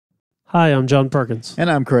Hi, I'm John Perkins.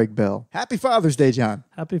 And I'm Craig Bell. Happy Father's Day, John.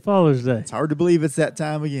 Happy Father's Day. It's hard to believe it's that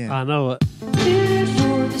time again. I know it. Food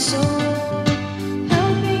for the soul,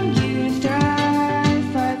 helping you to thrive.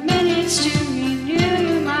 5 minutes to renew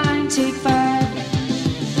your mind. Take 5.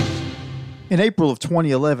 In April of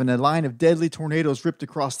 2011, a line of deadly tornadoes ripped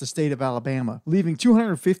across the state of Alabama, leaving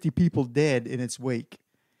 250 people dead in its wake.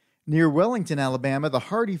 Near Wellington, Alabama, the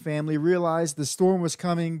Hardy family realized the storm was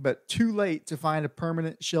coming, but too late to find a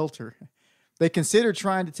permanent shelter. They considered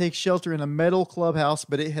trying to take shelter in a metal clubhouse,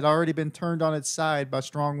 but it had already been turned on its side by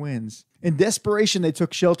strong winds. In desperation, they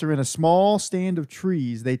took shelter in a small stand of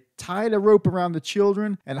trees. They tied a rope around the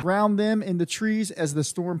children and around them in the trees as the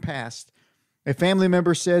storm passed. A family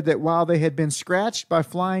member said that while they had been scratched by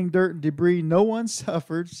flying dirt and debris, no one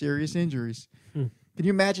suffered serious injuries. Can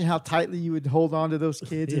you imagine how tightly you would hold on to those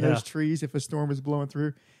kids in those trees if a storm was blowing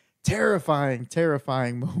through? Terrifying,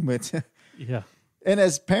 terrifying moment. Yeah. And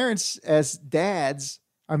as parents, as dads,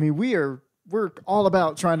 I mean, we're all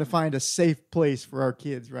about trying to find a safe place for our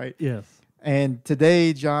kids, right? Yes. And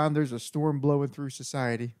today, John, there's a storm blowing through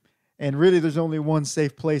society. And really, there's only one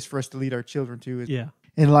safe place for us to lead our children to. Yeah.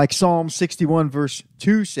 And like Psalm 61 verse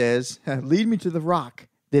 2 says, lead me to the rock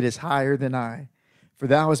that is higher than I, for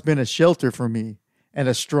thou hast been a shelter for me and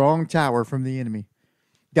a strong tower from the enemy.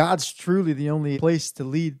 God's truly the only place to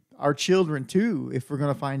lead our children to if we're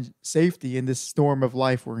going to find safety in this storm of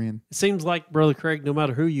life we're in. It seems like, Brother Craig, no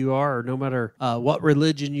matter who you are, or no matter what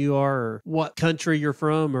religion you are, or what country you're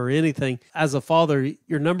from, or anything, as a father,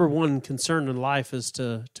 your number one concern in life is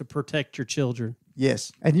to protect your children.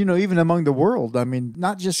 Yes. And, even among the world, I mean,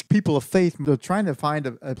 not just people of faith, they're trying to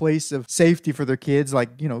find a place of safety for their kids,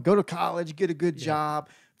 like, go to college, get a good job,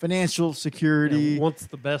 financial security. What's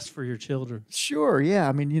the best for your children? Sure, yeah.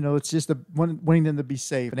 I mean, it's just wanting them to be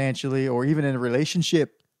safe financially or even in a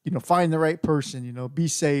relationship, find the right person, be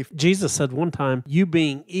safe. Jesus said one time, you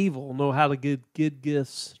being evil know how to give good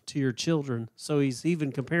gifts to your children. So he's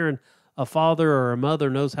even comparing a father or a mother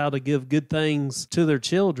knows how to give good things to their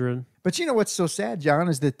children. But what's so sad, John,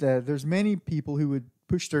 is that there's many people who would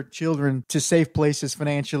push their children to safe places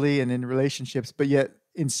financially and in relationships, but yet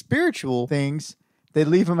in spiritual things, they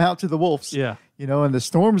leave them out to the wolves. Yeah. And the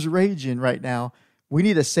storm's raging right now. We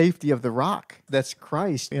need a safety of the rock. That's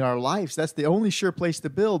Christ in our lives. That's the only sure place to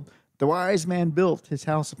build. The wise man built his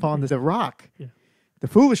house upon the rock. Yeah. The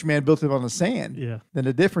foolish man built it on the sand. Yeah. Then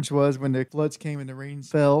the difference was when the floods came and the rains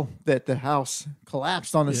fell, that the house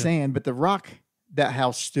collapsed on the sand, but the rock that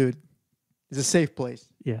house stood is a safe place.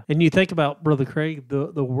 Yeah. And you think about, Brother Craig,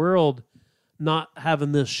 the world not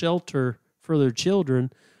having this shelter for their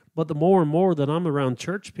children, but the more and more that I'm around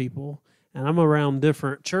church people and I'm around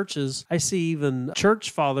different churches, I see even church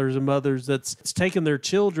fathers and mothers that's taking their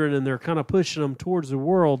children and they're kind of pushing them towards the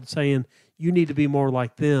world, saying, you need to be more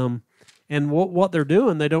like them. And what they're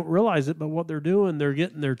doing, they don't realize it, but what they're doing, they're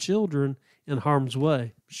getting their children in harm's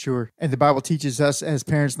way. Sure. And the Bible teaches us as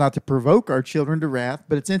parents not to provoke our children to wrath,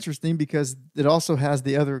 but it's interesting because it also has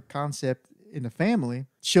the other concept in the family,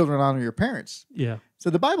 children honor your parents. Yeah. So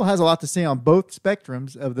the Bible has a lot to say on both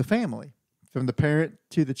spectrums of the family, from the parent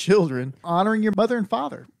to the children, honoring your mother and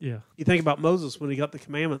father. Yeah. You think about Moses when he got the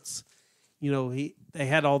commandments, they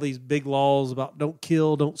had all these big laws about don't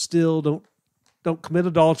kill, don't steal, don't commit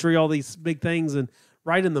adultery, all these big things. And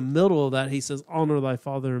right in the middle of that, he says, honor thy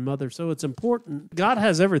father and mother. So it's important. God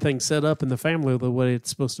has everything set up in the family the way it's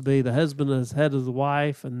supposed to be. The husband is head of the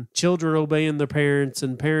wife and children obeying their parents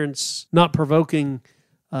and parents not provoking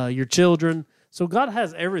your children. So God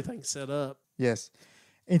has everything set up. Yes.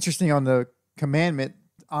 Interesting on the commandment,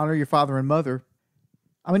 honor your father and mother.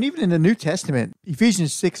 I mean, even in the New Testament,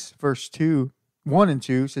 Ephesians 6, verse 1 and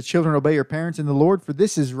 2 says, children, obey your parents in the Lord, for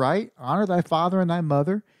this is right. Honor thy father and thy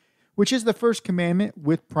mother, which is the first commandment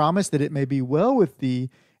with promise that it may be well with thee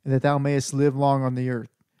and that thou mayest live long on the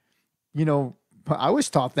earth. I was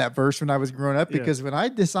taught that verse when I was growing up because when I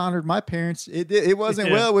dishonored my parents, it wasn't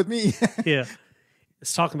well with me. Yeah.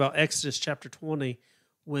 It's talking about Exodus chapter 20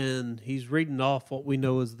 when he's reading off what we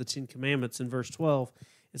know as the Ten Commandments in verse 12.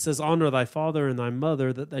 It says, honor thy father and thy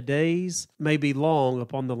mother, that thy days may be long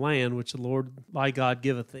upon the land which the Lord thy God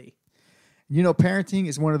giveth thee. Parenting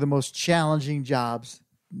is one of the most challenging jobs,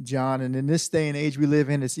 John, and in this day and age we live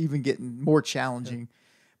in, it's even getting more challenging.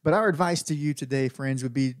 But our advice to you today, friends,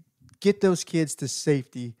 would be get those kids to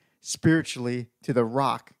safety spiritually, to the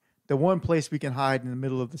rock, the one place we can hide in the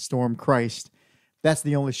middle of the storm, Christ. That's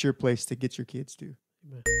the only sure place to get your kids to.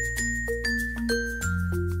 Amen.